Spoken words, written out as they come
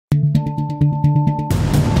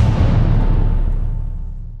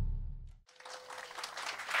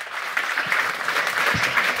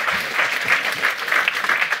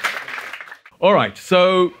All right,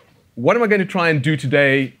 so what am I going to try and do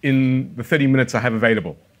today in the 30 minutes I have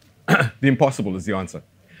available? The impossible is the answer.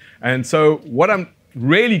 And so what I'm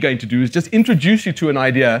really going to do is just introduce you to an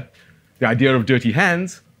idea, the idea of dirty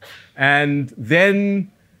hands, and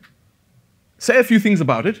then say a few things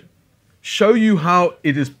about it, show you how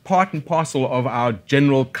it is part and parcel of our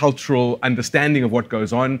general cultural understanding of what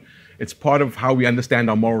goes on. It's part of how we understand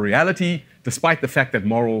our moral reality, despite the fact that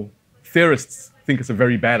moral theorists think it's a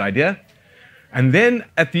very bad idea. And then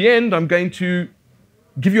at the end, I'm going to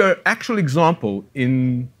give you an actual example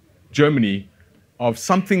in Germany of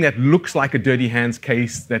something that looks like a dirty hands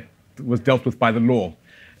case that was dealt with by the law.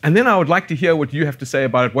 And then I would like to hear what you have to say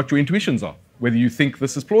about it, what your intuitions are, whether you think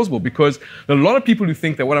this is plausible, because there are a lot of people who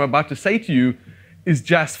think that what I'm about to say to you is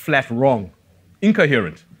just flat wrong,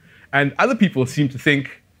 incoherent. And other people seem to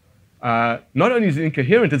think not only is it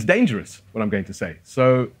incoherent, it's dangerous, what I'm going to say.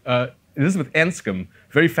 So Elizabeth Anscombe,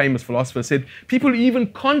 very famous philosopher, said, people who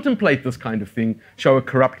even contemplate this kind of thing show a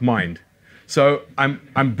corrupt mind. So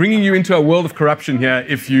I'm bringing you into a world of corruption here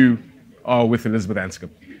if you are with Elizabeth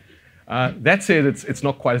Anscombe. That said, it's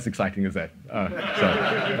not quite as exciting as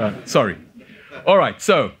that. Sorry. All right,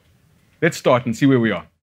 so let's start and see where we are.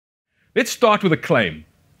 Let's start with a claim.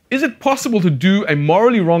 Is it possible to do a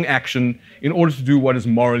morally wrong action in order to do what is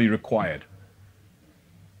morally required?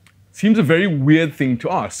 Seems a very weird thing to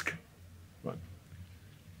ask. Right.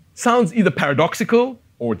 Sounds either paradoxical,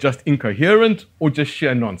 or just incoherent, or just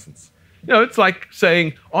sheer nonsense. You know, it's like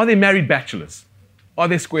saying, are there married bachelors? Are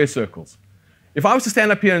there square circles? If I was to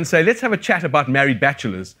stand up here and say, let's have a chat about married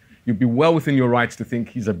bachelors, you'd be well within your rights to think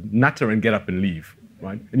he's a nutter and get up and leave,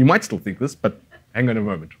 right? And you might still think this, but hang on a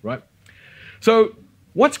moment, right? So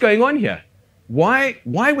what's going on here? Why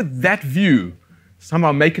would that view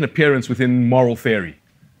somehow make an appearance within moral theory?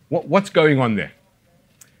 What's going on there?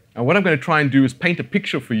 And what I'm going to try and do is paint a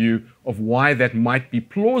picture for you of why that might be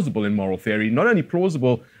plausible in moral theory, not only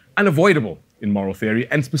plausible, unavoidable in moral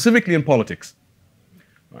theory, and specifically in politics.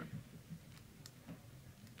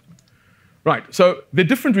 Right, so there are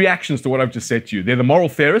different reactions to what I've just said to you. They're the moral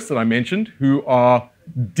theorists that I mentioned who are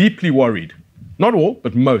deeply worried. Not all,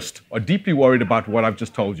 but most are deeply worried about what I've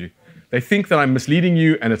just told you. They think that I'm misleading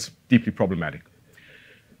you and it's deeply problematic.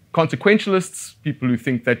 Consequentialists, people who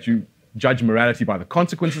think that you judge morality by the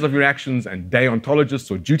consequences of your actions, and deontologists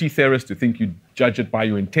or duty theorists who think you judge it by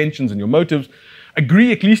your intentions and your motives,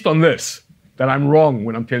 agree at least on this, that I'm wrong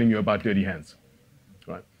when I'm telling you about dirty hands.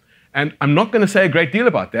 Right? And I'm not going to say a great deal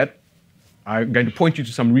about that. I'm going to point you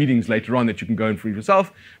to some readings later on that you can go and read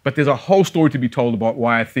yourself, but there's a whole story to be told about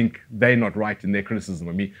why I think they're not right in their criticism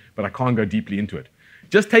of me, but I can't go deeply into it.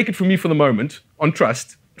 Just take it from me for the moment, on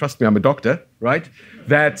trust me, I'm a doctor, right,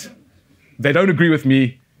 that they don't agree with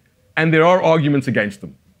me, and there are arguments against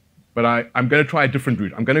them. But I'm going to try a different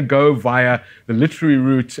route. I'm going to go via the literary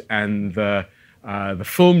route and the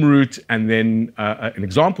film route, and then an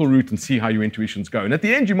example route, and see how your intuitions go. And at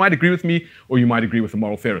the end, you might agree with me, or you might agree with the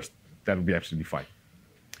moral theorist. That'll be absolutely fine.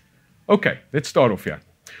 Okay, let's start off here.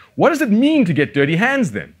 What does it mean to get dirty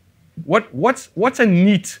hands then? What's a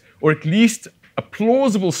neat, or at least a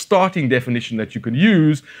plausible starting definition that you could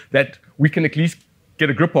use that we can at least get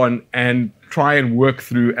a grip on and try and work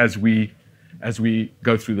through as we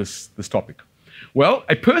go through this topic? Well,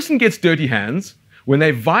 a person gets dirty hands when they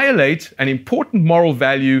violate an important moral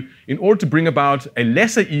value in order to bring about a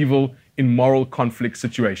lesser evil in moral conflict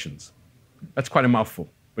situations. That's quite a mouthful.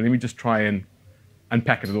 But let me just try and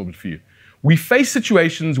unpack it a little bit for you. We face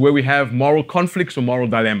situations where we have moral conflicts or moral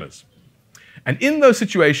dilemmas. And in those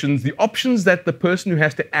situations, the options that the person who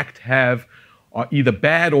has to act have are either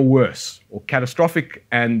bad or worse, or catastrophic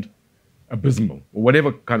and abysmal, or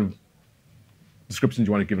whatever kind of descriptions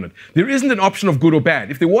you want to give it. There isn't an option of good or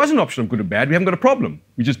bad. If there was an option of good or bad, we haven't got a problem.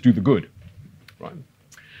 We just do the good. Right?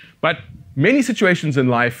 But many situations in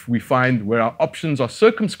life we find where our options are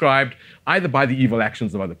circumscribed either by the evil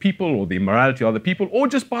actions of other people or the immorality of other people, or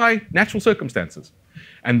just by natural circumstances.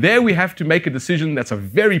 And there we have to make a decision that's a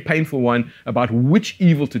very painful one about which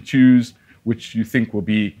evil to choose, which you think will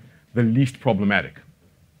be the least problematic.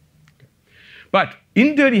 But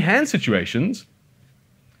in dirty hand situations,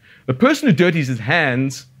 the person who dirties his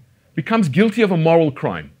hands becomes guilty of a moral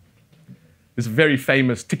crime. There's a very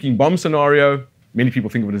famous ticking bomb scenario. Many people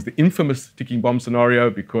think of it as the infamous ticking bomb scenario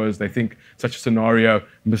because they think such a scenario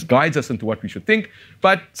misguides us into what we should think.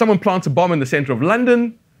 But someone plants a bomb in the center of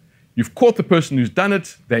London. You've caught the person who's done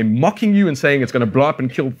it. They're mocking you and saying it's going to blow up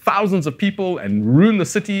and kill thousands of people and ruin the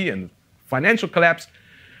city and financial collapse.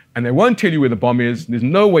 And they won't tell you where the bomb is. There's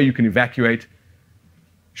no way you can evacuate.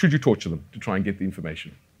 Should you torture them to try and get the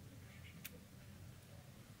information?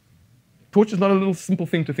 Torture is not a little simple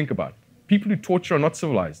thing to think about. people who torture are not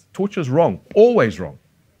civilized. Torture is wrong, always wrong.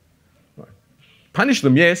 Right. Punish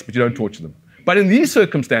them, yes, but you don't torture them. But in these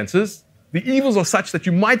circumstances, the evils are such that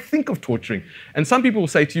you might think of torturing. And some people will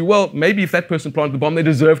say to you, well, maybe if that person planted the bomb, they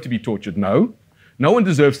deserve to be tortured. No, no one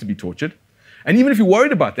deserves to be tortured. And even if you're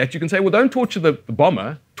worried about that, you can say, well, don't torture the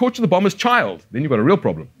bomber, torture the bomber's child. Then you've got a real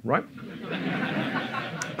problem, right?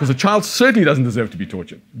 Because the child certainly doesn't deserve to be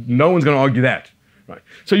tortured. No one's going to argue that. Right.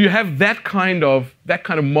 So you have that kind of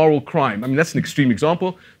moral crime. I mean, that's an extreme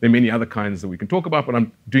example. There are many other kinds that we can talk about, but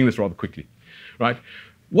I'm doing this rather quickly. Right?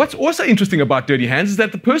 What's also interesting about dirty hands is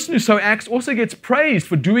that the person who so acts also gets praised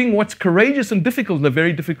for doing what's courageous and difficult in a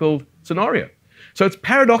very difficult scenario. So it's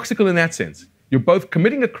paradoxical in that sense. You're both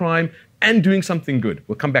committing a crime and doing something good.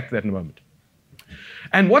 We'll come back to that in a moment.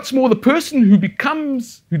 And what's more, the person who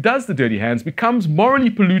does the dirty hands becomes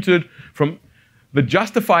morally polluted from the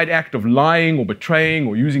justified act of lying or betraying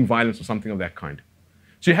or using violence or something of that kind.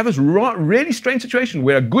 So you have this really strange situation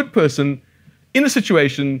where a good person in a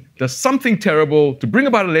situation does something terrible to bring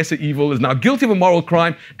about a lesser evil, is now guilty of a moral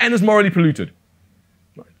crime, and is morally polluted.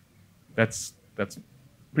 Right. That's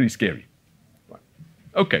pretty scary. Right.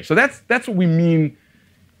 Okay, so that's what we mean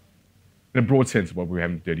in a broad sense of what we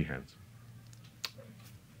have in dirty hands.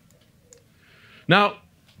 Now,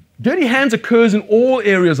 dirty hands occurs in all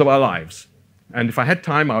areas of our lives. And if I had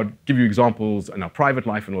time, I would give you examples in our private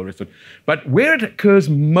life and all the rest of it. But where it occurs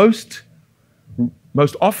most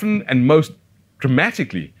often and most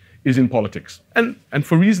dramatically is in politics. And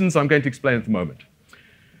for reasons I'm going to explain at the moment.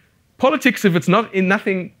 Politics, if it's not in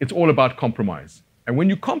nothing, it's all about compromise. And when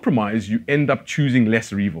you compromise, you end up choosing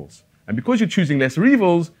lesser evils. And because you're choosing lesser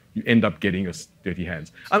evils, you end up getting us dirty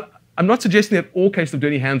hands. I'm not suggesting that all cases of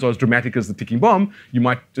dirty hands are as dramatic as the ticking bomb. You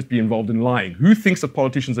might just be involved in lying. Who thinks that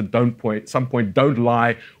politicians at some point don't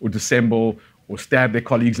lie or dissemble or stab their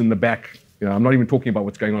colleagues in the back? You know, I'm not even talking about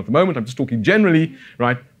what's going on at the moment. I'm just talking generally,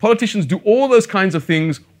 right? Politicians do all those kinds of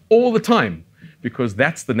things all the time because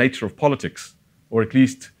that's the nature of politics, or at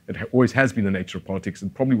least it always has been the nature of politics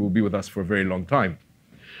and probably will be with us for a very long time.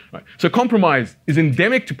 Right. So compromise is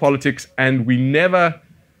endemic to politics, and we never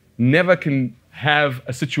can have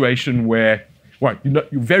a situation where, well, you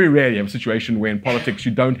very rarely have a situation where in politics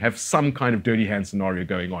you don't have some kind of dirty hand scenario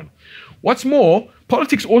going on. What's more,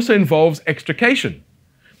 politics also involves extrication.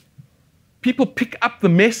 People pick up the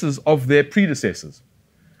messes of their predecessors.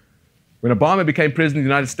 When Obama became president of the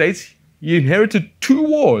United States, he inherited 2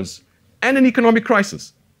 wars and an economic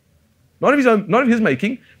crisis. Not of his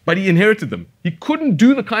making, but he inherited them. He couldn't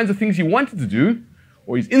do the kinds of things he wanted to do,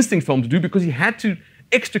 or his instincts told him to do, because he had to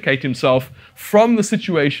extricate himself from the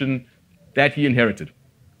situation that he inherited.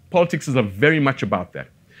 Politics is very much about that.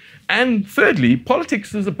 And thirdly,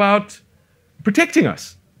 politics is about protecting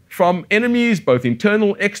us from enemies, both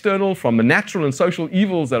internal, external, from the natural and social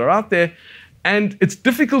evils that are out there. And it's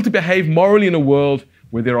difficult to behave morally in a world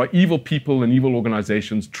where there are evil people and evil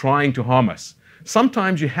organizations trying to harm us.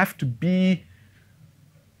 Sometimes you have to be,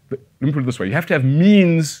 let me put it this way, you have to have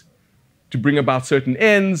means to bring about certain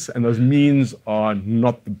ends, and those means are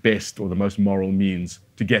not the best or the most moral means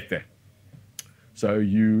to get there. So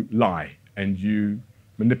you lie and you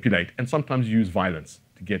manipulate, and sometimes you use violence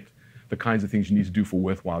to get the kinds of things you need to do for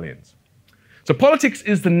worthwhile ends. So politics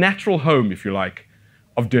is the natural home, if you like,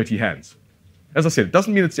 of dirty hands. As I said, it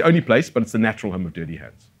doesn't mean it's the only place, but it's the natural home of dirty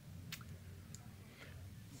hands.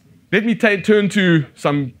 Let me turn to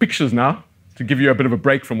some pictures now to give you a bit of a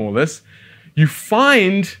break from all this. You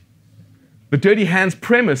find the dirty hands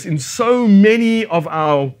premise in so many of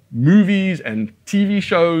our movies and TV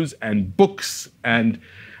shows and books and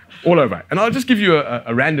all over. And I'll just give you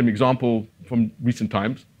a random example from recent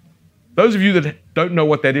times. Those of you that don't know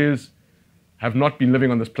what that is have not been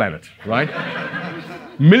living on this planet, right?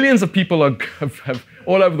 Millions of people have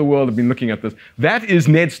all over the world have been looking at this. That is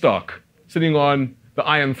Ned Stark sitting on the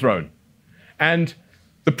Iron Throne. And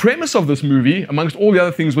the premise of this movie, amongst all the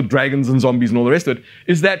other things with dragons and zombies and all the rest of it,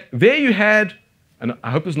 is that there you had, and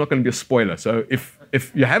I hope there's not going to be a spoiler, so if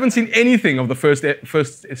you haven't seen anything of the first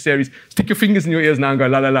series, stick your fingers in your ears now and go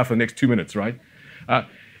la la la for the next 2 minutes, right?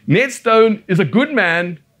 Ned Stone is a good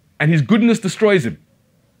man, and his goodness destroys him.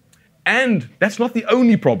 And that's not the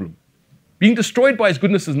only problem. Being destroyed by his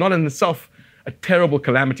goodness is not in itself a terrible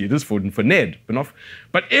calamity. It is for Ned,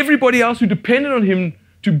 but everybody else who depended on him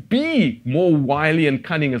to be more wily and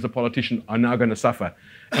cunning as a politician are now going to suffer.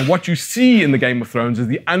 And what you see in the Game of Thrones is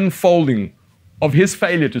the unfolding of his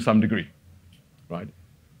failure to some degree, right?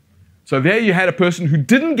 So there you had a person who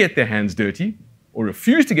didn't get their hands dirty, or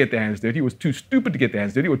refused to get their hands dirty, was too stupid to get their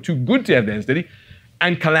hands dirty, or too good to have their hands dirty,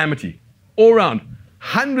 and calamity. All around,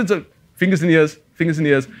 hundreds of, fingers in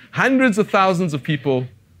ears, hundreds of thousands of people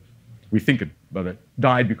we think it, but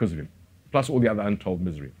died because of him, plus all the other untold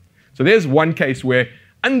misery. So there's one case where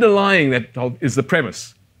underlying that is the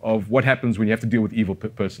premise of what happens when you have to deal with evil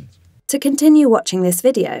persons. To continue watching this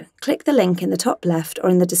video, click the link in the top left or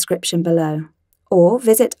in the description below. Or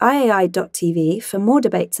visit iai.tv for more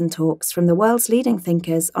debates and talks from the world's leading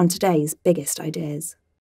thinkers on today's biggest ideas.